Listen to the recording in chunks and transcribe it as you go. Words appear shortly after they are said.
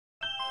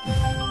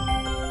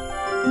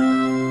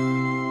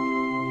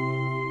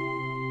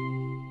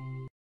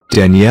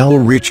Daniele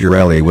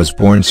Ricciarelli was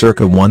born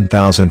circa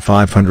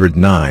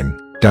 1509,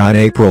 died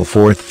April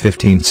 4,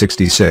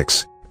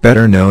 1566,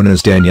 better known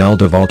as Daniele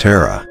da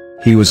Volterra.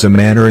 He was a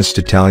Mannerist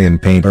Italian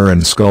painter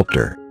and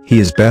sculptor. He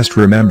is best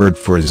remembered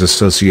for his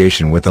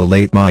association with the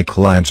late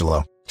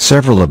Michelangelo.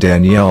 Several of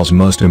Daniele's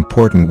most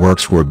important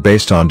works were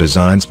based on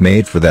designs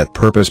made for that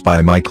purpose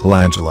by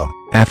Michelangelo.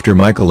 After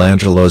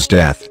Michelangelo's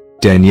death,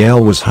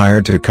 Daniele was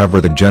hired to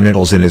cover the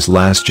genitals in his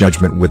Last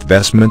Judgment with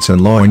vestments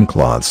and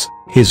loincloths.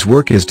 His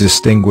work is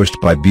distinguished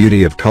by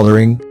beauty of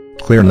coloring,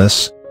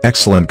 clearness,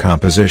 excellent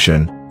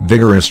composition,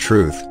 vigorous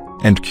truth,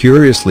 and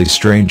curiously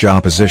strange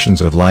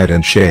oppositions of light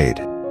and shade.